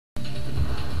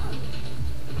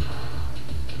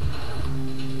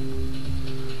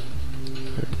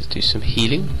do some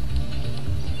healing.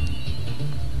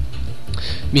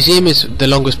 Museum is the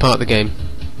longest part of the game,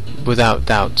 without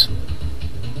doubt.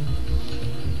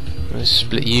 Let's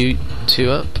split you two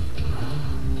up.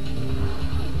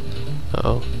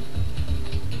 Uh-oh.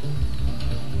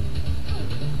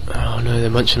 Oh no, they're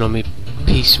munching on me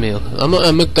piecemeal. I'm not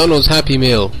a McDonald's Happy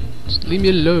Meal. Just leave me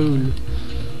alone.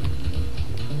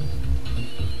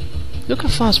 Look how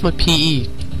fast my PE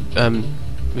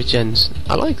regens.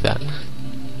 I like that.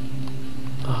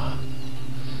 Oh.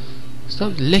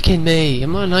 Stop licking me.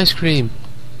 I'm not an ice cream.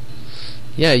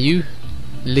 Yeah, you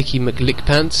licky McLick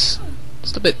pants.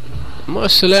 Stop it. I'm not a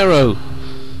Solero.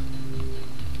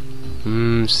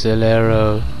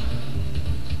 Solero.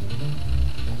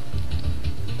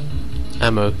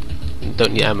 Ammo.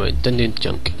 Don't need ammo. Don't need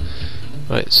junk.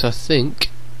 Right, so I think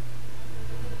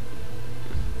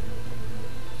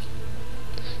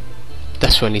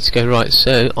that's where I need to go. Right,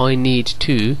 so I need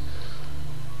to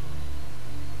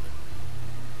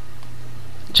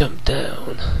jump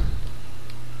down.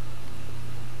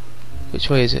 Which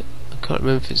way is it? I can't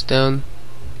remember if it's down.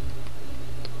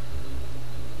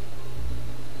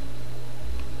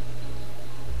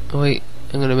 Oh wait,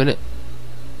 hang on a minute.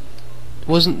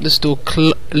 Wasn't this door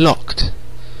locked?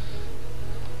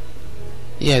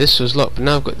 Yeah, this was locked, but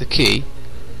now I've got the key.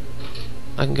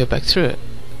 I can go back through it.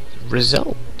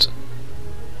 Result.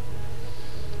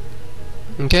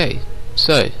 Okay,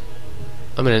 so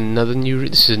I'm in another new room.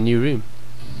 This is a new room.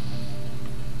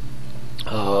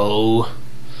 Oh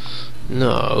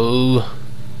no.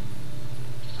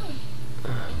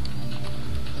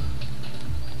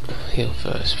 Heal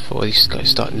first before these guys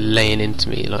start laying into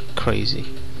me like crazy.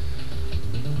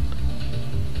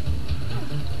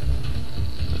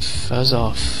 Fuzz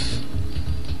off.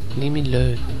 Leave me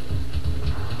alone.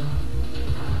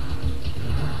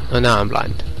 Oh, now I'm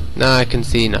blind. Now I can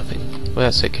see nothing. Well,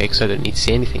 that's okay, because I don't need to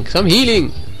see anything, because I'm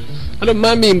healing! I don't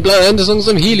mind being blind as long as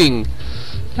I'm healing!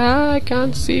 I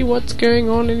can't see what's going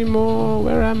on anymore.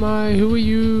 Where am I? Who are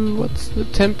you? What's the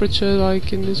temperature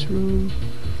like in this room?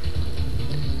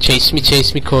 Chase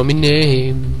me, call me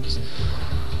names.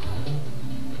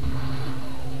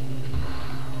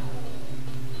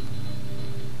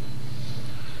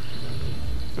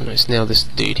 Let's nail this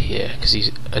dude here, because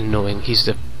he's annoying. He's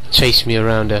the chase me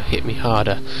around or hit me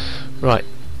harder. Right.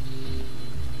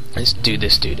 Let's do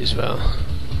this dude as well.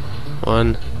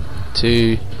 1,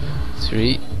 2,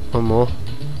 3. One more.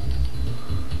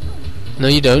 No,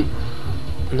 you don't.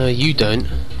 No, you don't.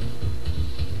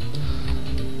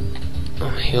 I'll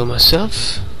heal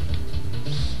myself.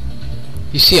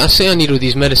 You see, I say I need all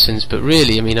these medicines, but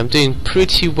really, I mean, I'm doing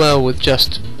pretty well with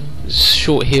just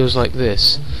short heals like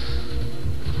this.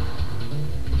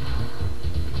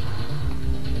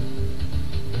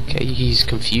 Okay, he's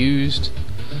confused.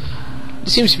 It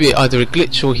seems to be either a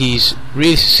glitch or he's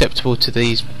really susceptible to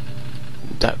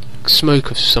that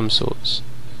smoke of some sorts.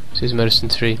 So here's medicine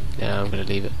 3. Yeah, I'm gonna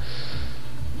leave it.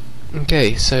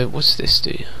 Okay, so what's this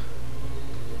do?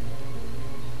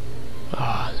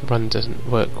 Ah, run doesn't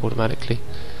work automatically.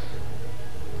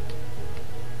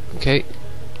 Okay,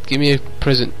 give me a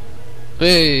present.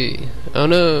 Hey! Oh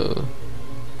no!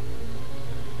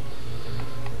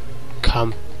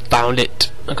 Confound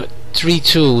it! I've got 3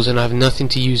 tools and I have nothing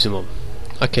to use them on.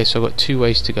 Okay, so I've got 2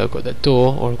 ways to go. I've got that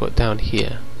door, or I've got down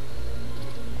here.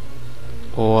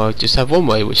 Or I just have one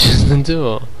way, which is the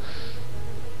door.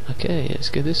 Okay, let's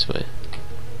go this way.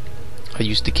 I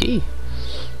used the key.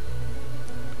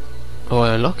 Oh,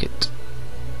 I unlock it.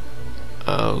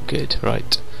 Oh, good,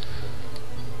 right.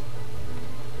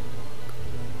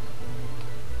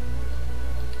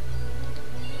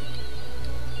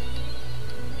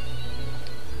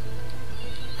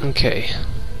 Okay.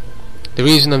 The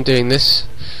reason I'm doing this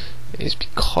is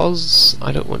because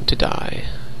I don't want to die.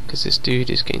 Because this dude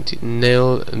is going to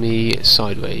nail me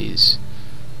sideways.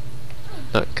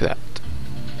 Like that.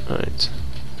 Alright.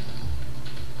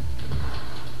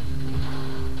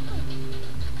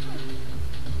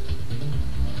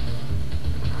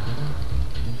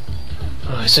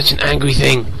 Oh, it's such an angry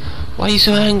thing. Why are you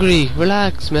so angry?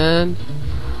 Relax, man.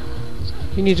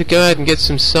 You need to go out and get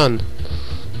some sun.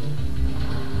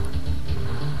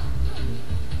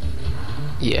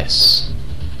 Yes.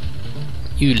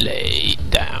 You lay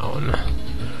down.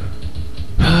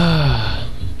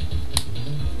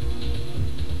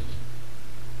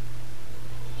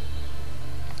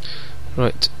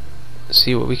 Right.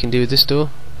 See what we can do with this door.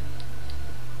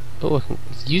 Oh, I can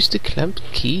use the clamped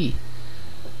key.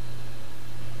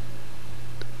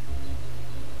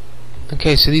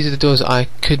 Okay, so these are the doors I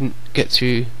couldn't get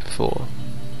through before.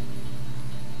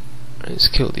 Let's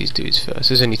kill these dudes first.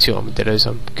 There's only 2 armadillos,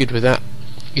 I'm good with that.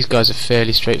 These guys are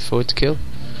fairly straightforward to kill.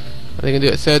 Are they going to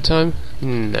do it a third time?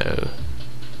 No.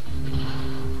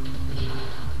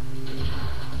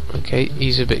 Okay,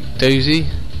 he's a bit dozy.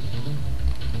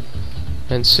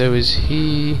 And so is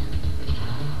he.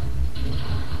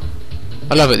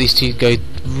 I love it, these two go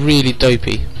really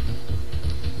dopey.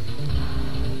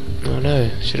 Oh no,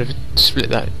 should have split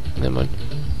that. Never mind.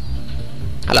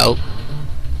 Hello.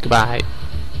 Goodbye.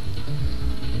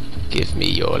 Give me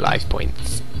your life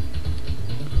points.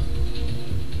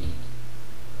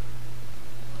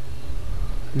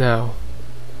 Now,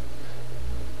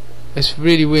 it's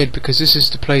really weird because this is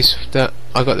the place that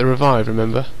I got the revive,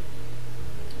 remember?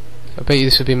 I bet you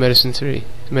this would be medicine 3.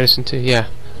 Medicine 2, yeah.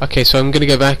 Okay, so I'm going to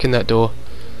go back in that door.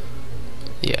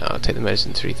 Yeah, I'll take the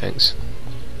medicine 3, thanks.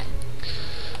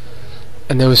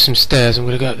 And there were some stairs, I'm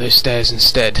going to go up those stairs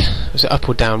instead. Was it up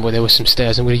or down where there were some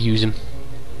stairs? I'm going to use them.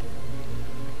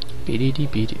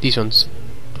 These ones.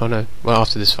 Oh no, well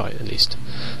after this fight at least.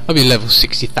 I'll be level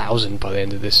 60,000 by the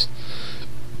end of this.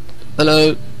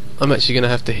 Hello, I'm actually going to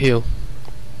have to heal.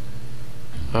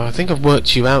 Oh, I think I've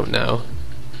worked you out now.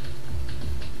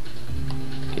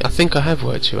 I think I have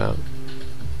worked you out.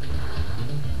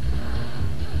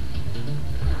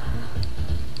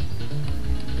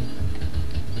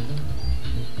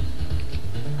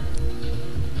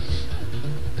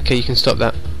 Okay, you can stop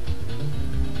that.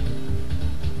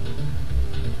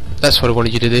 That's what I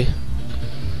wanted you to do.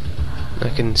 I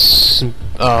can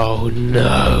oh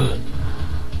no.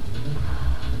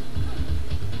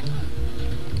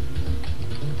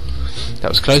 That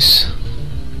was close.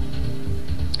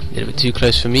 A little bit too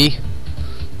close for me.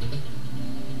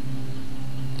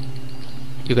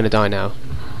 You're gonna die now.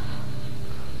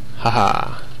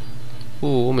 Haha. Ooh,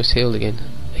 almost healed again.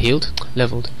 Healed?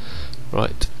 Leveled.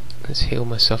 Right. Let's heal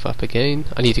myself up again.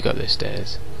 I need to go up those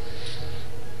stairs.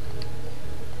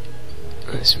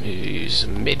 Let's move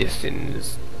some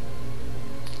medicines.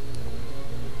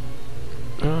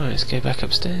 Alright, let's go back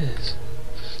upstairs.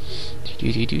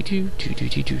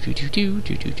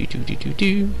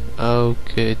 Oh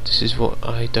good, this is what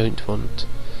I don't want.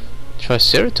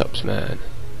 Triceratops man.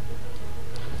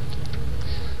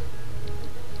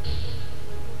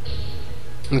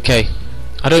 Okay,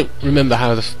 I don't remember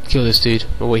how to kill this dude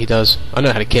or what he does. I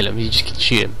know how to kill him, you just can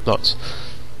shoot him, lots.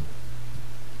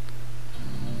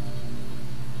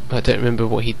 I don't remember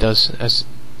what he does as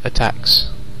attacks.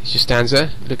 He just stands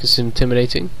there, looks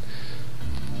intimidating.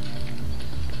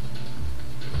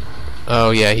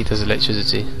 Oh yeah, he does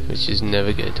electricity, which is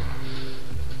never good.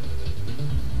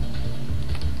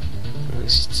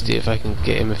 Let's see if I can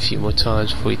get him a few more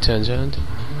times before he turns around.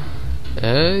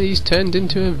 He's turned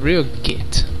into a real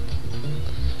git.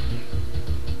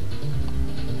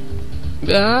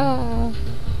 Ah.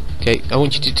 Okay, I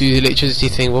want you to do the electricity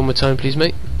thing one more time, please,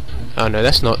 mate. Oh no,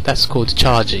 that's not. That's called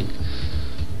charging.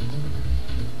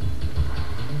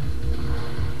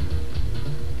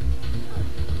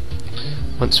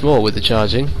 Once more with the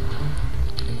charging.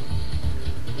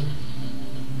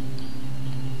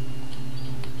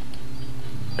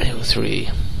 Level 3.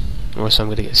 Or else I'm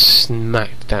going to get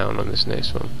smacked down on this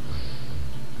next one.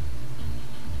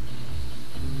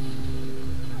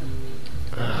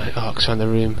 It arcs around the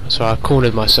room. So I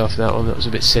cornered myself in that one. That was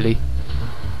a bit silly.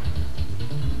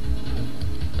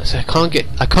 So I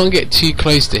can't get too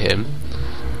close to him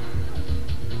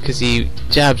because he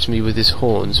jabs me with his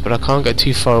horns, but I can't go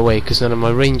too far away because none of my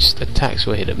ranged attacks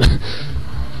will hit him.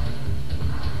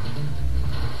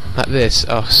 Like this.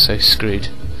 Oh, so screwed.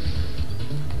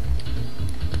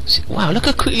 See, wow, look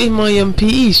how quickly my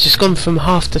PE's just gone from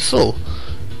half to full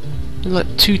in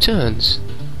like 2 turns,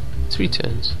 3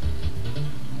 turns.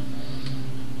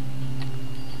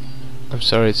 I'm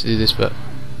sorry to do this, but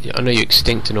yeah, I know you're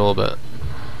extinct and all, but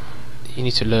you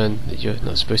need to learn that you're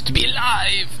not supposed to be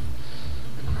alive.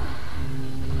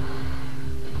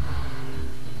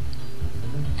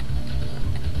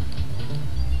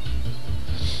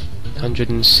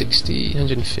 $160,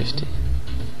 $150.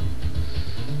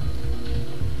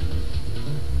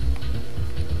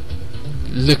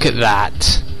 Look at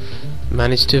that!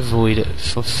 Managed to avoid it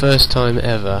for first time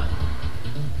ever.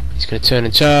 He's going to turn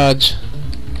and charge.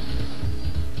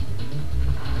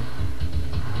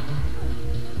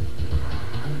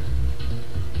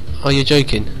 Oh, you're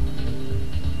joking?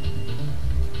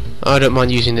 I don't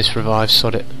mind using this revive,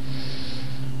 sod it.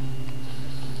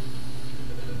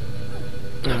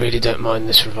 I really don't mind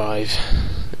this revive.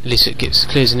 At least it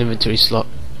clears an inventory slot.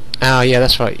 Ah, yeah,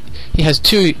 that's right. He has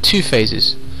two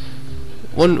phases.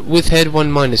 One with head,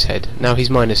 one minus head. Now he's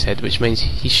minus head, which means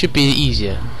he should be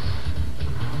easier.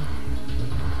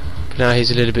 But now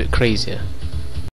he's a little bit crazier.